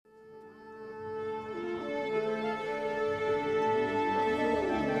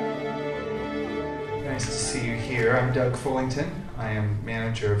Nice to see you here. I'm Doug Fullington. I am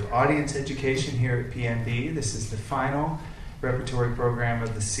manager of audience education here at PNB. This is the final repertory program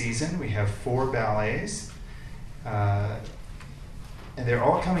of the season. We have 4 ballets, and they're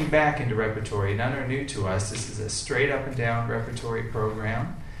all coming back into repertory. None are new to us. This is a straight up and down repertory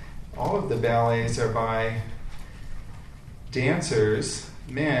program. All of the ballets are by dancers,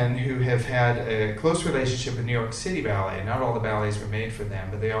 men who have had a close relationship with New York City Ballet. Not all the ballets were made for them,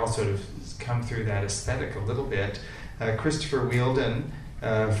 but they all sort of come through that aesthetic a little bit. Christopher Wheeldon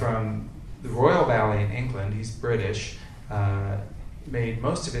from the Royal Ballet in England, he's British, made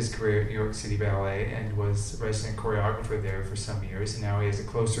most of his career at New York City Ballet and was resident choreographer there for some years, and now he has a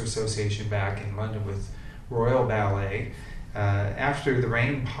closer association back in London with Royal Ballet. After the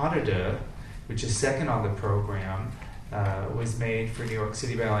Reine Pas de Deux, which is second on the program, was made for New York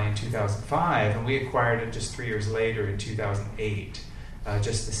City Ballet in 2005, and we acquired it just 3 years later in 2008.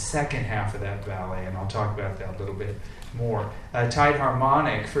 Just the second half of that ballet, and I'll talk about that a little bit more. Tide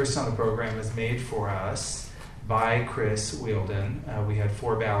Harmonic, first on the program, was made for us by Chris Wheeldon. We had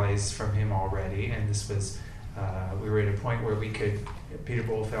 4 ballets from him already, and this was, we were at a point where Peter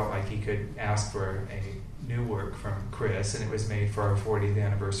Bull felt like he could ask for a new work from Chris, and it was made for our 40th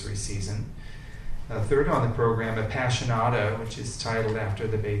anniversary season. Third on the program, Appassionata, which is titled after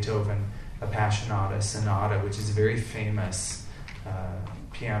the Beethoven Appassionata Sonata, which is a very famous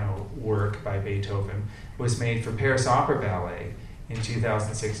piano work by Beethoven, was made for Paris Opera Ballet in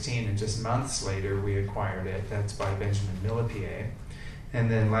 2016, and just months later we acquired it. That's by Benjamin Millepied.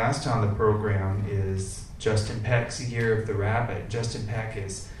 And then last on the program is Justin Peck's Year of the Rabbit. Justin Peck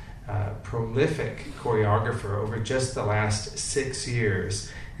is a prolific choreographer over just the last 6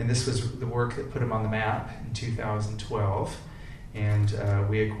 years, and this was the work that put him on the map in 2012. And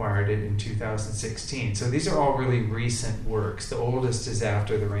we acquired it in 2016. So these are all really recent works. The oldest is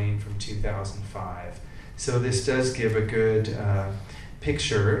After the Rain from 2005. So this does give a good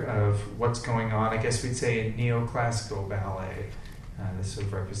picture of what's going on. I guess we'd say in neoclassical ballet. This sort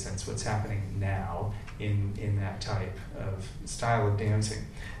of represents what's happening now in that type of style of dancing.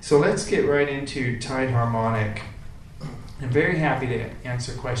 So let's get right into Tide Harmonic. I'm very happy to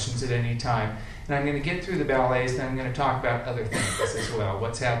answer questions at any time. And I'm going to get through the ballets, then I'm going to talk about other things as well.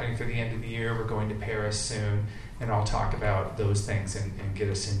 What's happening for the end of the year? We're going to Paris soon, and I'll talk about those things and get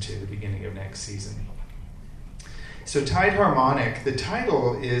us into the beginning of next season. So Tide Harmonic, the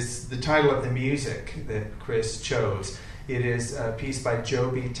title is the title of the music that Chris chose. It is a piece by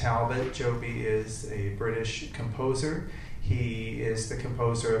Joby Talbot. Joby is a British composer. He is the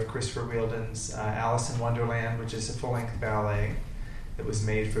composer of Christopher Wheeldon's Alice in Wonderland, which is a full-length ballet that was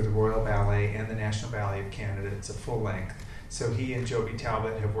made for the Royal Ballet and the National Ballet of Canada. It's a full length. So he and Joby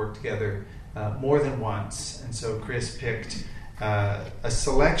Talbot have worked together more than once, and so Chris picked a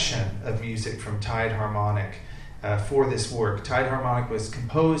selection of music from Tide Harmonic for this work. Tide Harmonic was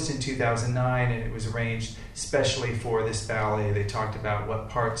composed in 2009, and it was arranged specially for this ballet. They talked about what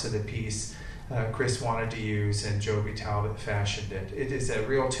parts of the piece Chris wanted to use, and Joby Talbot fashioned it. It is a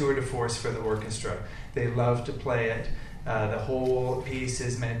real tour de force for the orchestra. They love to play it. The whole piece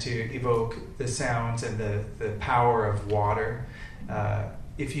is meant to evoke the sounds and the power of water.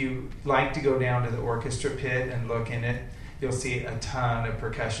 If you like to go down to the orchestra pit and look in it, you'll see a ton of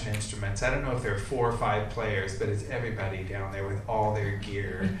percussion instruments. I don't know if there are 4 or 5 players, but it's everybody down there with all their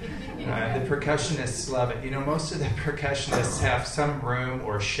gear. The percussionists love it. You know, most of the percussionists have some room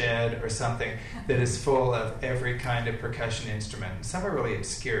or shed or something that is full of every kind of percussion instrument. Some are really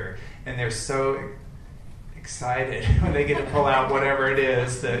obscure, and they're so excited when they get to pull out whatever it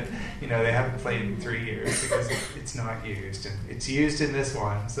is that, you know, they haven't played in 3 years because it's not used, and it's used in this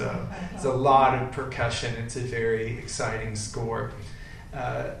one. So it's a lot of percussion. It's a very exciting score.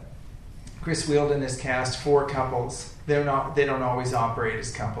 Chris Wheeldon has cast 4 couples. They don't always operate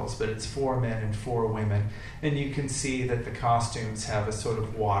as couples, but it's 4 men and 4 women, and you can see that the costumes have a sort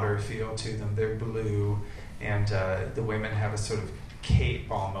of water feel to them. They're blue, and the women have a sort of cape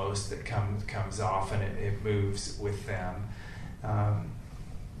almost that comes off, and it moves with them. I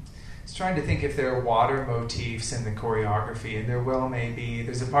was trying to think if there are water motifs in the choreography, and there well may be.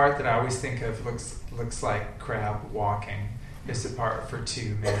 There's a part that I always think of looks like crab walking. It's a part for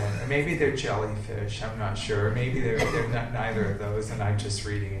 2 men, or maybe they're jellyfish. I'm not sure. Maybe they're not, neither of those, and I'm just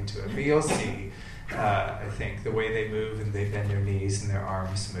reading into it. But you'll see. I think the way they move, and they bend their knees and their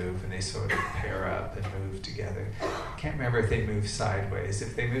arms move, and they sort of pair up and move together. I can't remember if they move sideways.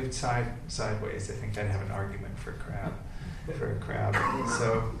 If they moved sideways, I think I'd have an argument for a crab.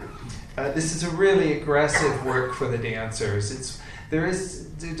 So this is a really aggressive work for the dancers. There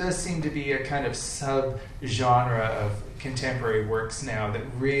does seem to be a kind of sub-genre of contemporary works now that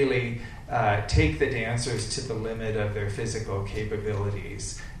really take the dancers to the limit of their physical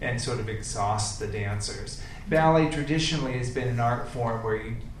capabilities and sort of exhaust the dancers. Ballet traditionally has been an art form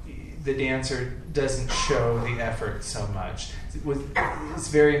where the dancer doesn't show the effort so much. It's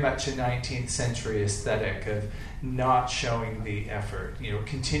very much a 19th century aesthetic of not showing the effort,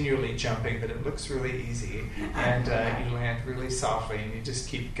 continually jumping, but it looks really easy, and you land really softly, and you just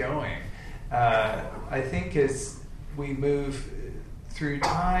keep going. I think as we move through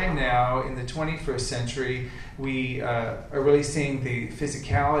time now in the 21st century, we are really seeing the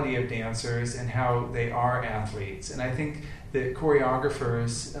physicality of dancers and how they are athletes. And I think that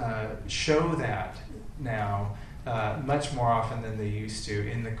choreographers show that now much more often than they used to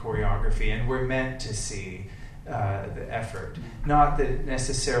in the choreography, and we're meant to see the effort. Not that it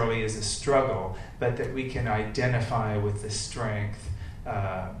necessarily is a struggle, but that we can identify with the strength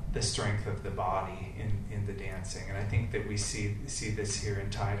of the body in the dancing. And I think that we see this here in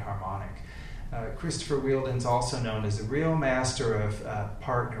Tide Harmonic. Christopher Wheeldon's also known as a real master of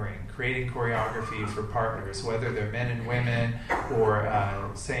partnering, creating choreography for partners, whether they're men and women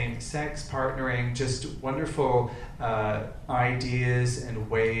or same-sex partnering, just wonderful ideas and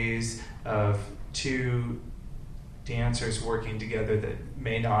ways of two dancers working together that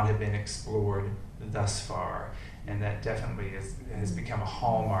may not have been explored thus far. And that definitely has become a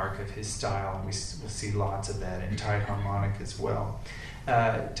hallmark of his style, and we'll see lots of that in Tide Harmonic as well.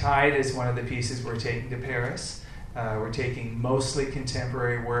 Tide is one of the pieces we're taking to Paris. We're taking mostly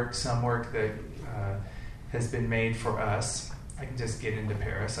contemporary work, some work that has been made for us. I can just get into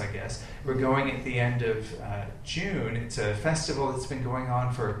Paris, I guess. We're going at the end of June. It's a festival that's been going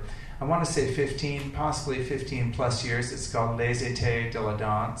on for, I want to say 15, possibly 15 plus years. It's called Les Étés de la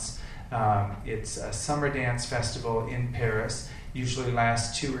Danse. It's a summer dance festival in Paris, usually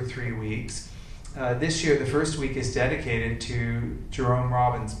lasts 2 or 3 weeks. This year, the first week is dedicated to Jerome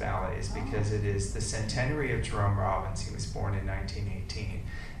Robbins ballets because it is the centenary of Jerome Robbins. He was born in 1918.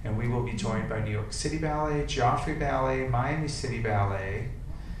 And we will be joined by New York City Ballet, Joffrey Ballet, Miami City Ballet,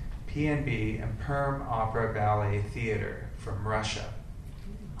 PNB, and Perm Opera Ballet Theater from Russia,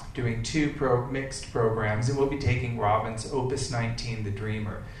 doing 2 mixed programs. And we'll be taking Robbins' Opus 19, The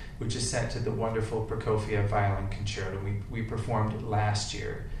Dreamer, which is set to the wonderful Prokofiev Violin Concerto. We performed it last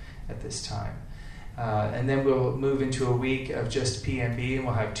year at this time. And then we'll move into a week of just PNB, and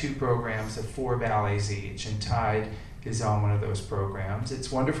we'll have 2 programs of 4 ballets each, and Tide is on one of those programs.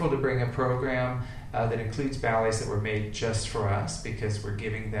 It's wonderful to bring a program that includes ballets that were made just for us, because we're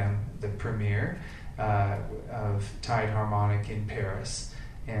giving them the premiere of Tide Harmonic in Paris,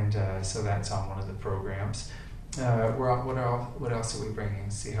 and so that's on one of the programs. What else are we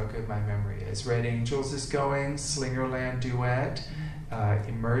bringing? See how good my memory is. Red Angels is going, Slingerland Duet,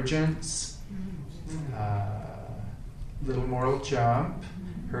 Emergence, Little Mortal Jump,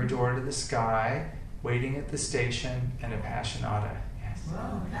 Her Door to the Sky, Waiting at the Station, and Appassionata. Yes.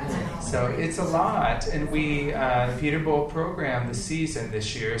 Wow, so it's a lot, and we Peter Bowl programmed the season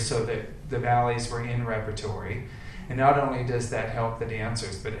this year so that the ballets were in repertory. And not only does that help the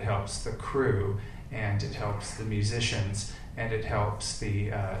dancers, but it helps the crew, and it helps the musicians, and it helps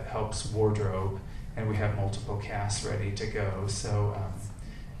helps wardrobe, and we have multiple casts ready to go. So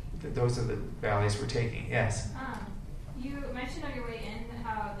those are the ballets we're taking. Yes? You mentioned on your way in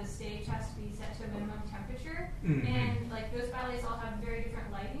how the stage has to be set to a minimum temperature, mm-hmm. and like those ballets all have very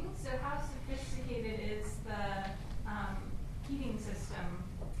different lighting. So how sophisticated is the heating system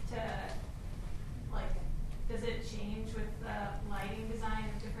to, like, does it change with the lighting design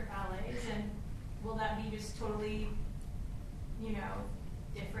of different ballets, and will that be just totally,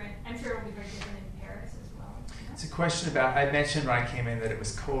 different? I'm sure it will be very different in Paris as well. It's a question about, I mentioned when I came in that it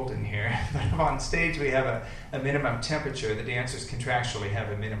was cold in here, but on stage we have a minimum temperature. The dancers contractually have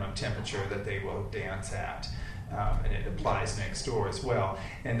a minimum temperature that they will dance at, and it applies next door as well.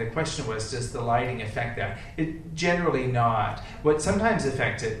 And the question was, does the lighting affect that? It generally not. What sometimes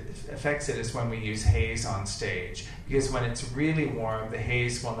affects it is when we use haze on stage, because when it's really warm, the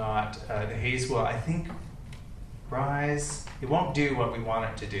haze will, I think, rise. It won't do what we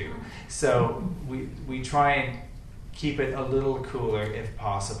want it to do. So we try and keep it a little cooler if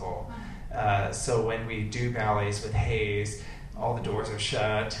possible. So when we do ballets with haze, all the doors are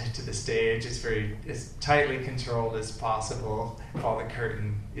shut to the stage. It's as tightly controlled as possible. While the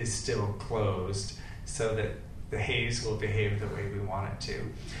curtain is still closed, so that the haze will behave the way we want it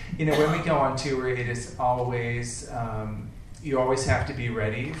to. When we go on tour, it is always you always have to be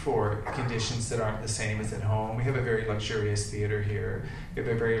ready for conditions that aren't the same as at home. We have a very luxurious theater here. We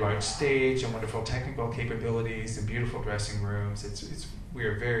have a very large stage and wonderful technical capabilities and beautiful dressing rooms. We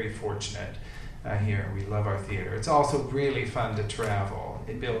are very fortunate here. We love our theater. It's also really fun to travel.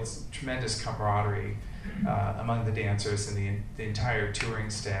 It builds tremendous camaraderie among the dancers and the entire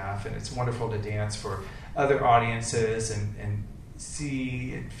touring staff, and it's wonderful to dance for other audiences and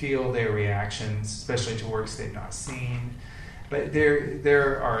see and feel their reactions, especially to works they've not seen. But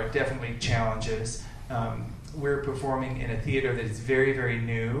there are definitely challenges. We're performing in a theater that is very, very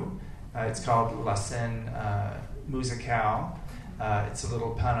new. It's called La Seine Musicale. It's a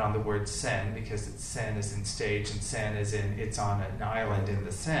little pun on the word Seine, because Seine is in stage and Seine is it's on an island in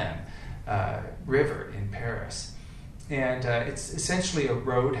the Seine River in Paris. And it's essentially a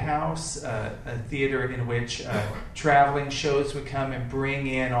roadhouse, a theater in which traveling shows would come and bring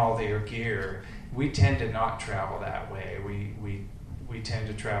in all their gear. We tend to not travel that way. We tend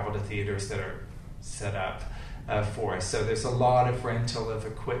to travel to theaters that are set up for us. So there's a lot of rental of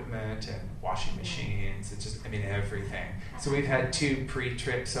equipment and washing machines and just, everything. So we've had 2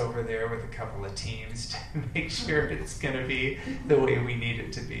 pre-trips over there with a couple of teams to make sure it's going to be the way we need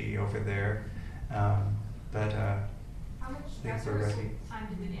it to be over there. How much dress rehearsal time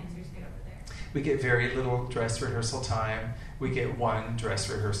did the dancers get over there? We get very little dress rehearsal time. We get 1 dress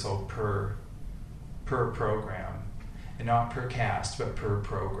rehearsal per program, and not per cast, but per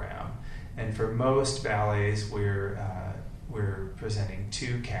program. And for most ballets, we're presenting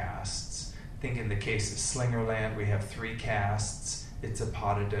 2 casts. I think in the case of Slingerland, we have 3 casts. It's a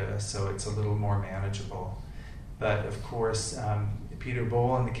pas de deux, so it's a little more manageable. But of course, Peter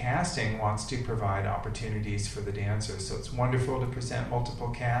Bohl and the casting wants to provide opportunities for the dancers. So it's wonderful to present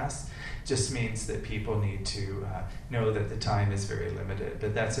multiple casts. Just means that people need to know that the time is very limited.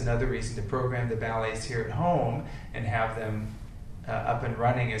 But that's another reason to program the ballets here at home and have them up and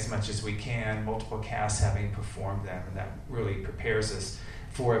running as much as we can, multiple casts having performed them. And that really prepares us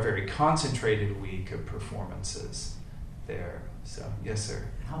for a very concentrated week of performances there. So, yes, sir.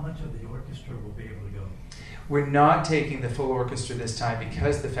 How much of the orchestra will be able to go? We're not taking the full orchestra this time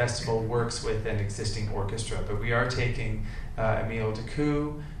because the festival works with an existing orchestra, but we are taking Emile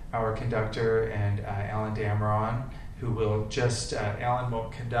Decoux, our conductor, and Alan Dameron, who will just, Alan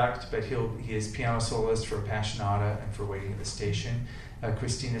won't conduct, but he is piano soloist for Appassionata and for Waiting at the Station.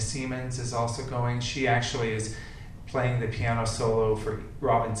 Christina Siemens is also going. She actually is playing the piano solo for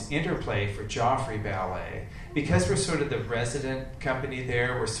Robin's Interplay for Joffrey Ballet. Because we're sort of the resident company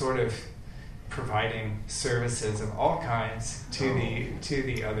there, we're sort of providing services of all kinds to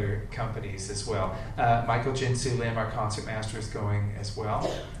the other companies as well. Michael Jinsu Lim, our concertmaster, is going as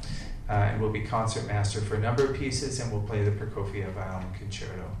well, and will be concertmaster for a number of pieces, and will play the Prokofiev Violin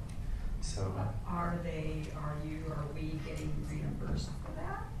Concerto. So, are we getting reimbursed for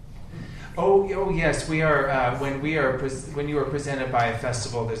that? Oh yes, we are. When you are presented by a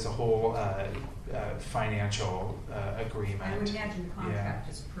festival, there's a whole financial agreement. I would imagine the contract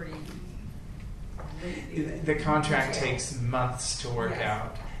is pretty. The contract takes months to work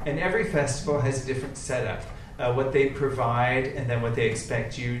out, and every festival has a different setup. What they provide, and then what they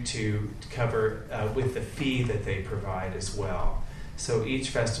expect you to cover with the fee that they provide as well. So each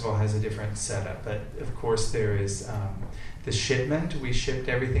festival has a different setup, but of course there is the shipment. We shipped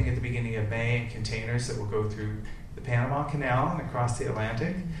everything at the beginning of May in containers that will go through the Panama Canal and across the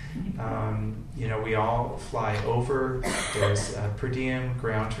Atlantic. We all fly over. There's per diem,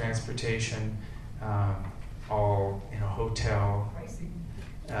 ground transportation, all hotel,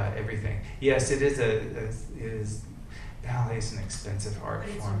 everything. Yes, it is. Ballet is an expensive art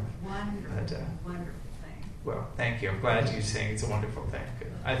form. It's a wonderful thing. Well, thank you. I'm glad you're saying it's a wonderful thing.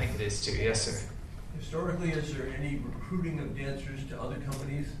 I think it is too. Yes, sir. Historically, is there any recruiting of dancers to other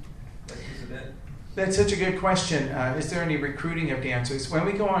companies like this event? That's such a good question. Is there any recruiting of dancers? When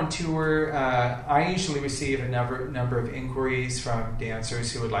we go on tour, I usually receive a number of inquiries from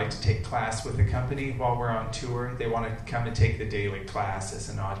dancers who would like to take class with the company while we're on tour. They want to come and take the daily class as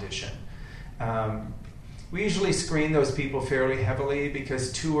an audition. We usually screen those people fairly heavily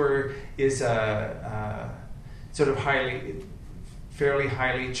because tour is a sort of fairly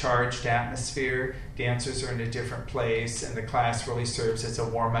highly charged atmosphere. Dancers are in a different place, and the class really serves as a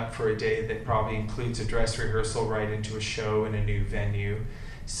warm-up for a day that probably includes a dress rehearsal right into a show in a new venue.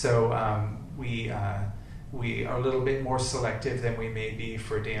 So we are a little bit more selective than we may be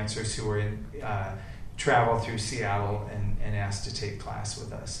for dancers who are travel through Seattle and asked to take class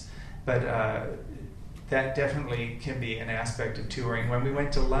with us. But that definitely can be an aspect of touring. When we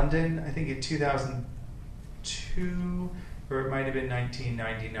went to London, I think in 2002, or it might have been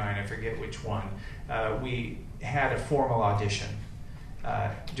 1999, I forget which one, we had a formal audition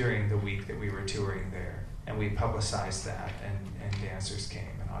during the week that we were touring there. And we publicized that, and dancers came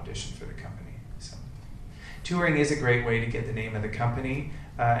and auditioned for the company. So, touring is a great way to get the name of the company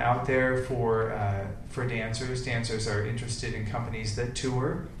out there for dancers. Dancers are interested in companies that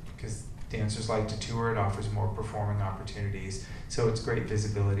tour, because dancers like to tour. It offers more performing opportunities. So it's great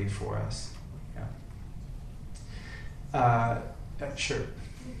visibility for us. Yeah. Sure. Did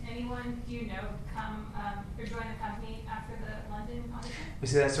anyone you know come or join the company after the London audition? You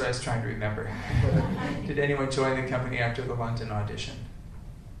see, that's what I was trying to remember. Did anyone join the company after the London audition?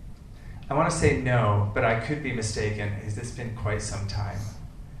 I want to say no, but I could be mistaken. It's been quite some time.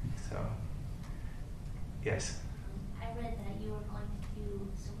 So, yes. I read that you were going to do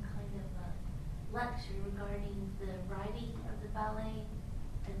some kind of a lecture regarding the writing of the ballet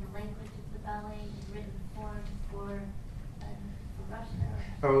and the language of the ballet in written form for Russia.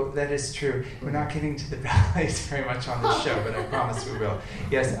 Oh, that is true. We're not getting to the ballets very much on this show, but I promise we will.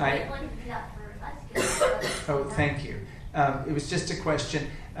 Yes, I wanted to do that for us. Oh, thank you. It was just a question.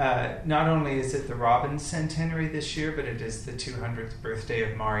 Not only is it the Robbins centenary this year, but it is the 200th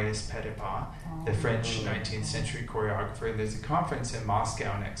birthday of Marius Petipa, the French 19th century choreographer. And there's a conference in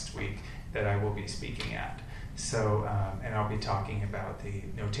Moscow next week that I will be speaking at. So, and I'll be talking about the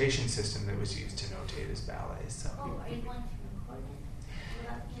notation system that was used to notate his ballets. So, are you going to record it? Will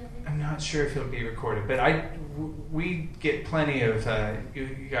that be available? I'm not sure if it'll be recorded, but we get plenty of,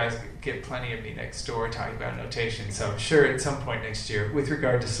 you guys get plenty of me next door talking about notation, so I'm sure at some point next year, with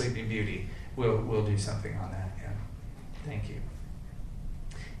regard to Sleeping Beauty, we'll do something on that, yeah. Thank you.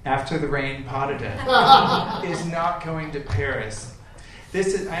 After the Rain, Pas de Deux is not going to Paris.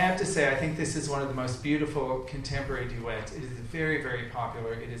 This is, I have to say, I think this is one of the most beautiful contemporary duets. It is very, very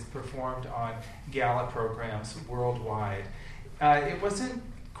popular. It is performed on gala programs worldwide. It wasn't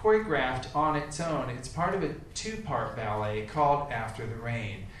choreographed on its own. It's part of a two-part ballet called After the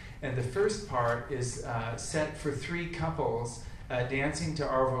Rain. And the first part is set for three couples dancing to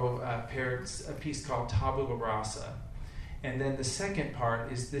Arvo Pärt's a piece called Tabula Rasa. And then the second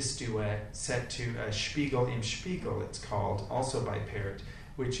part is this duet set to Spiegel im Spiegel, it's called, also by Pärt,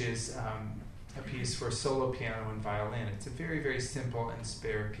 which is a piece for solo piano and violin. It's a very, very simple and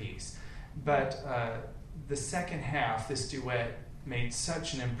spare piece. But the second half, this duet, made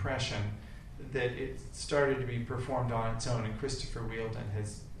such an impression that it started to be performed on its own, and Christopher Wheeldon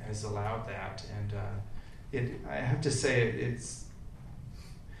has allowed that. And I have to say, it's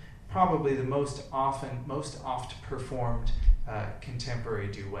probably the most oft performed contemporary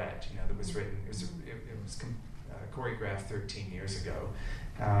duet, that was written. It was choreographed 13 years ago.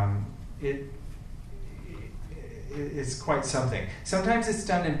 It's quite something. Sometimes it's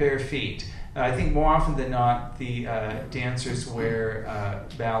done in bare feet. I think more often than not, the dancers wear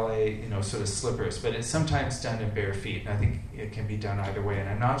ballet, sort of slippers, but it's sometimes done in bare feet, and I think it can be done either way. And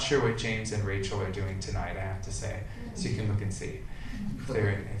I'm not sure what James and Rachel are doing tonight, I have to say, so you can look and see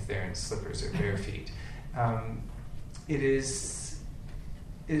if they're in slippers or bare feet. It is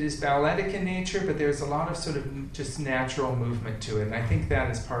balletic in nature, but there's a lot of sort of just natural movement to it, and I think that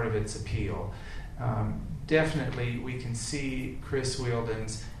is part of its appeal. Definitely, we can see Chris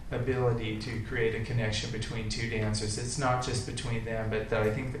Wheeldon's ability to create a connection between two dancers. It's not just between them, but that I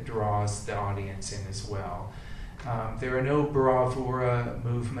think that draws the audience in as well. There are no bravura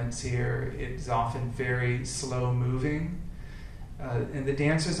movements here. It's often very slow moving. And the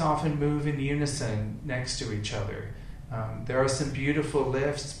dancers often move in unison next to each other. There are some beautiful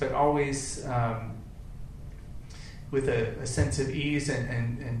lifts, but always with a sense of ease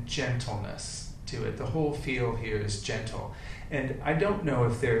and gentleness to it. The whole feel here is gentle. And I don't know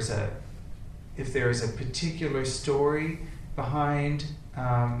if there's a particular story behind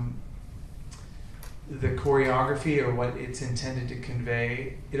the choreography or what it's intended to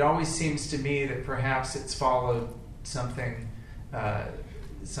convey. It always seems to me that perhaps it's followed something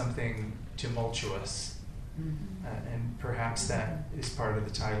tumultuous, and perhaps that is part of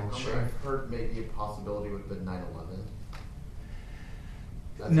the title. Sure. I've heard maybe a possibility with the 9/11.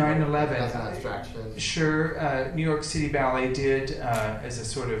 9/11. That's an abstraction. Sure. New York City Ballet did, as a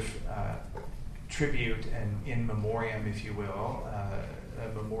sort of tribute and in memoriam, if you will, a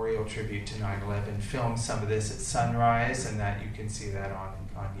memorial tribute to 9/11, filmed some of this at sunrise, and that you can see that on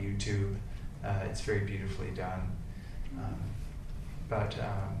YouTube. It's very beautifully done.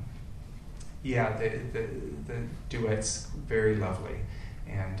 The duet's very lovely,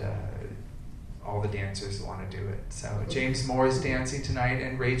 and all the dancers want to do it. So James Moore is dancing tonight,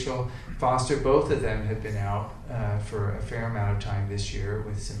 and Rachel Foster. Both of them have been out for a fair amount of time this year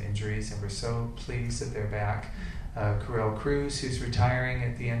with some injuries, and we're so pleased that they're back Carell Cruz, who's retiring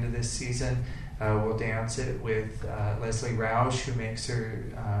at the end of this season, will dance it with Leslie Roush, who makes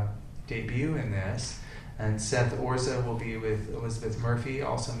her debut in this. And Seth Orza will be with Elizabeth Murphy,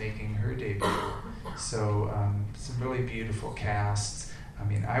 also making her debut. So some really beautiful casts. I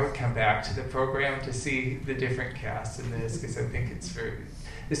mean, I would come back to the program to see the different casts in this because I think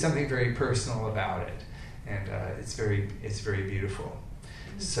there's something very personal about it, and it's very beautiful.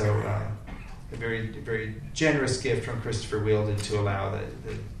 So a very generous gift from Christopher Wheeldon to allow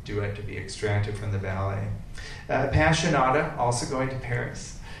the duet to be extracted from the ballet. Passionata, also going to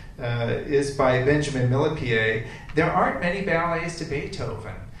Paris, is by Benjamin Millepied. There aren't many ballets to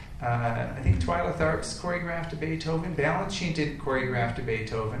Beethoven. I think Twyla Tharp's choreographed to Beethoven. Balanchine didn't choreograph to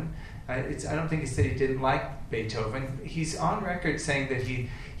Beethoven. I don't think he said he didn't like Beethoven. He's on record saying that he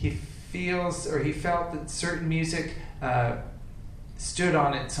felt that certain music stood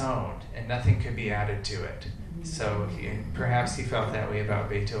on its own and nothing could be added to it. So perhaps he felt that way about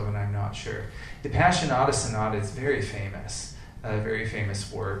Beethoven, I'm not sure. The Passionata Sonata is very famous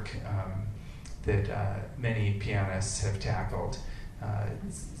work that many pianists have tackled.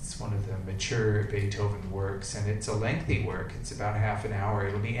 It's one of the mature Beethoven works, and it's a lengthy work. It's about half an hour.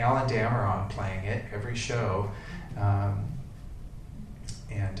 It'll be Alan Dameron playing it every show.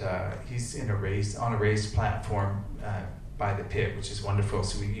 And he's on a raised platform by the pit, which is wonderful.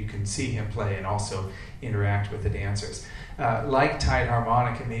 So you can see him play and also interact with the dancers. Like Tied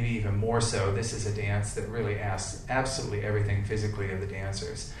Harmonica, maybe even more so, this is a dance that really asks absolutely everything physically of the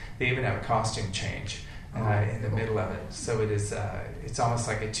dancers. They even have a costume change in the middle of it. So it's almost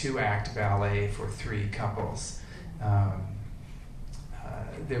like a 2-act ballet for 3 couples.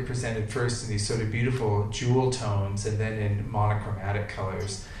 They're presented first in these sort of beautiful jewel tones and then in monochromatic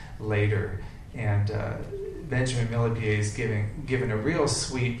colors later. And Benjamin Millepied is given a real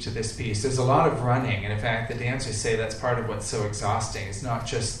sweep to this piece. There's a lot of running, and in fact the dancers say that's part of what's so exhausting. It's not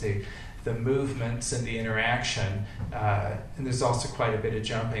just the movements and the interaction, and there's also quite a bit of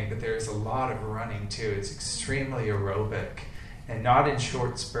jumping, but there's a lot of running too. It's extremely aerobic and not in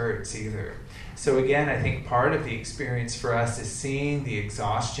short spurts either. So again, I think part of the experience for us is seeing the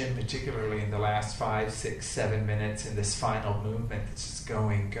exhaustion, particularly in the last 5, 6, 7 minutes in this final movement that's just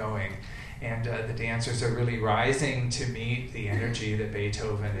going. And the dancers are really rising to meet the energy that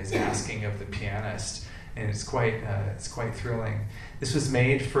Beethoven is asking of the pianist. And it's quite thrilling. This was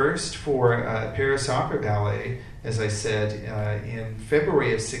made first for Paris Opera Ballet, as I said, in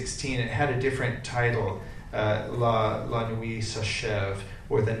February of 16. It had a different title, La Nuit s'achève,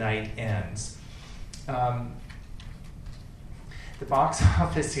 or The Night Ends. The box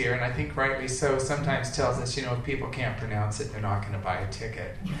office here, and I think rightly so, sometimes tells us, if people can't pronounce it, they're not going to buy a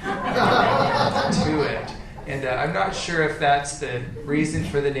ticket to it. And I'm not sure if that's the reason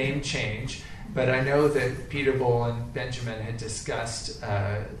for the name change, but I know that Peter Boll and Benjamin had discussed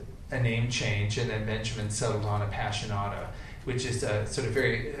a name change, and then Benjamin settled on a Passionata, which is a sort of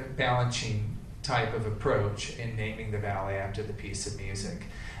very Balanchine type of approach in naming the ballet after the piece of music.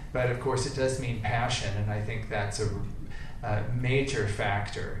 But of course it does mean passion, and I think that's a major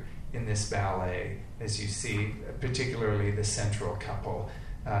factor in this ballet, as you see, particularly the central couple,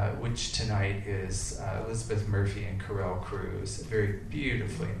 which tonight is Elizabeth Murphy and Carell Cruz, very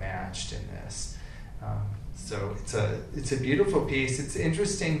beautifully matched in this. So it's a beautiful piece. It's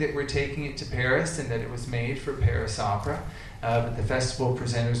interesting that we're taking it to Paris and that it was made for Paris Opera, but the festival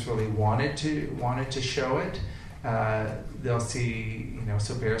presenters really wanted to show it. They'll see,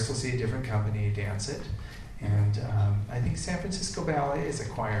 so Paris will see a different company dance it. And I think San Francisco Ballet is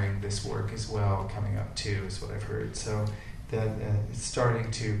acquiring this work as well, coming up too, is what I've heard. So it's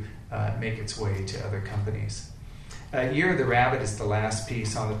starting to make its way to other companies. Year of the Rabbit is the last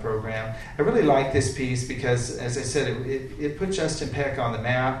piece on the program. I really like this piece because, as I said, it put Justin Peck on the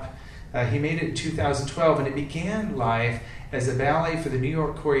map. He made it in 2012, and it began life as a ballet for the New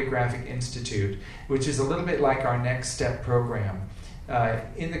York Choreographic Institute, which is a little bit like our Next Step program.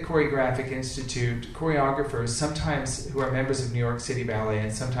 In the Choreographic Institute, choreographers, sometimes who are members of New York City Ballet,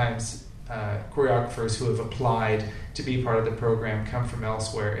 and sometimes choreographers who have applied to be part of the program, come from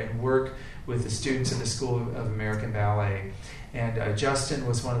elsewhere and work with the students in the School of American Ballet. And Justin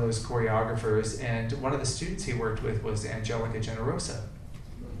was one of those choreographers, and one of the students he worked with was Angelica Generosa.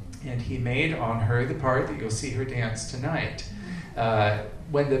 And he made on her the part that you'll see her dance tonight.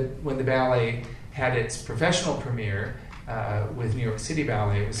 When the ballet had its professional premiere, with New York City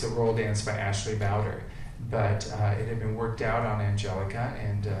Ballet, it was a role dance by Ashley Bowder. But it had been worked out on Angelica,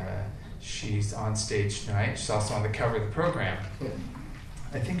 and she's on stage tonight. She's also on the cover of the program.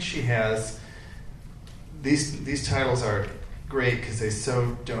 I think she has, these titles are great because they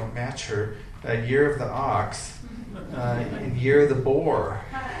so don't match her. Year of the Ox, in Year of the Boar.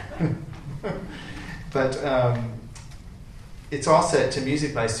 But it's all set to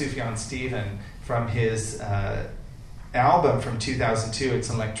music by Sufjan Stevens from his album from 2002. It's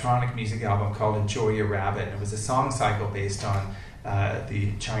an electronic music album called Enjoy Your Rabbit. It was a song cycle based on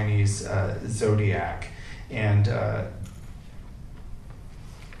the Chinese zodiac. And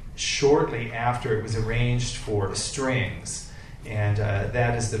shortly after, it was arranged for strings. And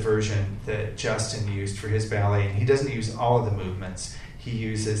that is the version that Justin used for his ballet. And he doesn't use all of the movements. He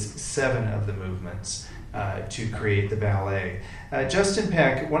uses 7 of the movements to create the ballet. Justin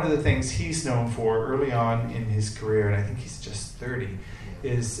Peck, one of the things he's known for early on in his career, and I think he's just 30,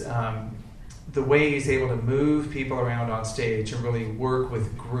 is the way he's able to move people around on stage and really work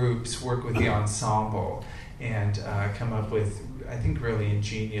with groups, work with the ensemble, and come up with, I think, really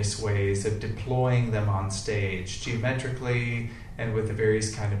ingenious ways of deploying them on stage, geometrically and with the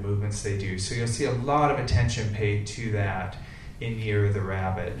various kind of movements they do. So you'll see a lot of attention paid to that in Year of the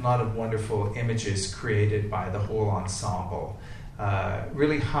Rabbit. A lot of wonderful images created by the whole ensemble.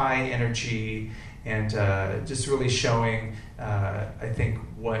 Really high energy and just really showing, I think,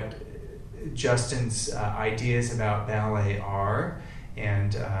 what Justin's ideas about ballet are.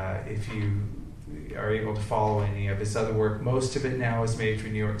 And if you are able to follow any of his other work, most of it now is made for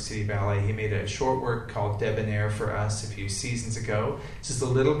New York City Ballet. He made a short work called Debonair for us a few seasons ago. It's just a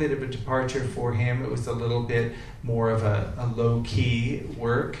little bit of a departure for him. It was a little bit more of a low-key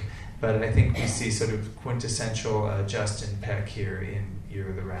work, but I think we see sort of quintessential Justin Peck here in Year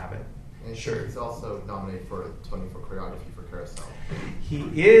of the Rabbit. And Sure. he's also nominated for a Tony for choreography for Carousel. He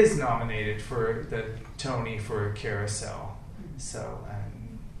is nominated for the Tony for Carousel. So,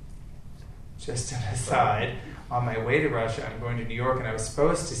 just an aside, on my way to Russia, I'm going to New York, and I was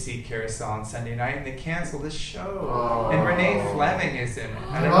supposed to see Carousel on Sunday night, and they canceled the show. Oh. And Renee Fleming is in it.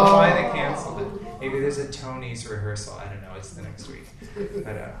 I don't know why they canceled it. Maybe there's a Tony's rehearsal. I don't know. It's the next week.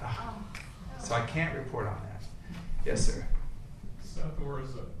 But so I can't report on that. Yes, sir. Seth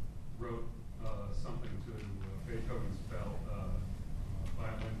Orza wrote something to Beethoven's violin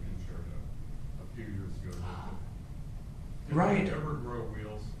concerto a few years ago. Right. Did it ever grow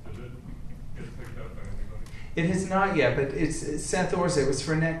wheels? Did it get picked up by anybody? It has not yet, but it's Seth Orza. It was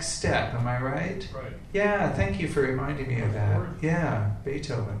for Next Step. Am I right? Right. Yeah. Thank you for reminding me of that. Yeah,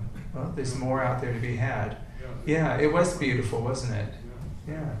 Beethoven. Well, there's more out there to be had. Yeah, it was beautiful, wasn't it?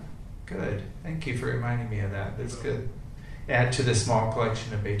 Yeah. Good. Thank you for reminding me of that. That's good. Add to the small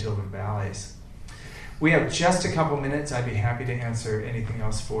collection of Beethoven ballets. We have just a couple minutes. I'd be happy to answer anything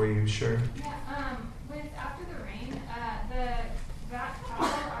else for you. Sure. Yeah, with After the Rain, that couple,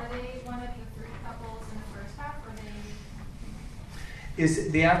 are they one of the 3 couples in the first half, or they?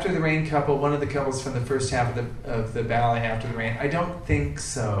 Is the After the Rain couple one of the couples from the first half of the ballet After the Rain? I don't think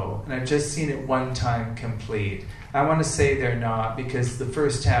so, and I've just seen it one time complete. I want to say they're not, because the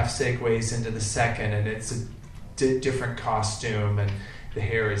first half segues into the second, and it's a different costume, and the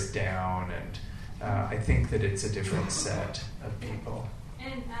hair is down, and I think that it's a different set of people.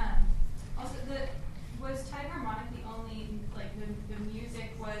 And also, was Tide Harmonic the only, like, the music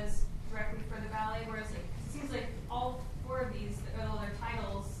was directly for the ballet, whereas it seems like all 4 of these, although their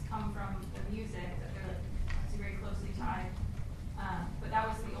titles come from the music, that they're like obviously very closely tied, but that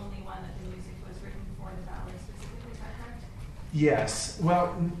was the only one that the music was written for the ballet specifically, is that correct? Yes.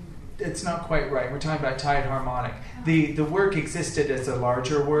 Well, it's not quite right. We're talking about Tide Harmonic. The work existed as a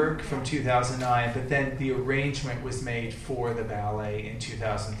larger work from 2009, but then the arrangement was made for the ballet in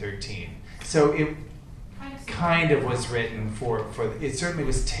 2013. So it kind of was written for it certainly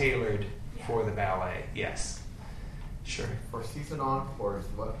was tailored for the ballet. Yes. Sure. For season encores,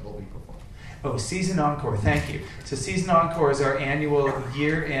 what will be performed? Oh, Season Encore, thank you. So Season Encore is our annual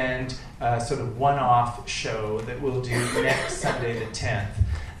year-end sort of one-off show that we'll do next Sunday the 10th.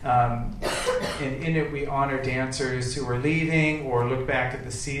 And in it we honor dancers who are leaving or look back at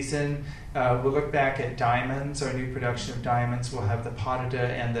the season. We'll look back at Diamonds, our new production of Diamonds. We'll have the pas de deux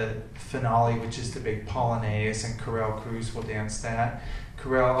and the finale, which is the big polonaise, and Carell Cruz will dance that.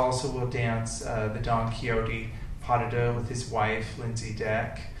 Carell also will dance the Don Quixote pas de deux with his wife, Lindsay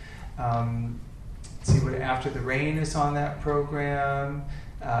Deck. Let's see what After the Rain is on that program.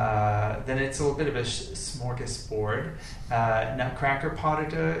 Then it's a little bit of a smorgasbord. Nutcracker pas de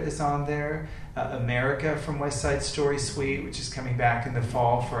deux is on there. America from West Side Story Suite, which is coming back in the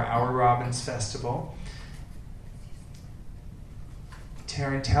fall for our Robbins Festival.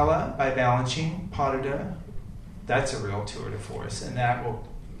 Tarantella by Balanchine, pas de deux. That's a real tour de force, and that will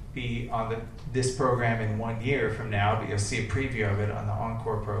be on this program in 1 year from now, but you'll see a preview of it on the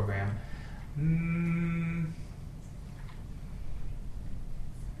Encore program.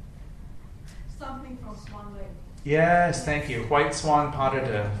 Something from Swan Lake. Yes, thank you. White Swan Pas de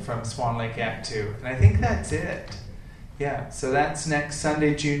Deux from Swan Lake Act 2. And I think that's it. Yeah, so that's next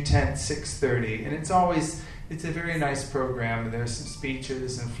Sunday, June 10th, 6:30. And it's a very nice program. There's some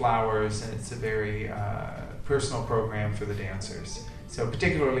speeches and flowers, and it's a very personal program for the dancers. So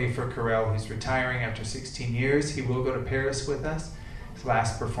particularly for Karel, who's retiring after 16 years, he will go to Paris with us. His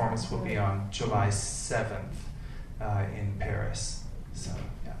last performance will be on July 7th in Paris. So,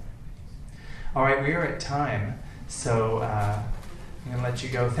 yeah. All right, we are at time. So I'm going to let you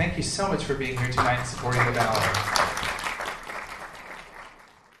go. Thank you so much for being here tonight and supporting the ballet.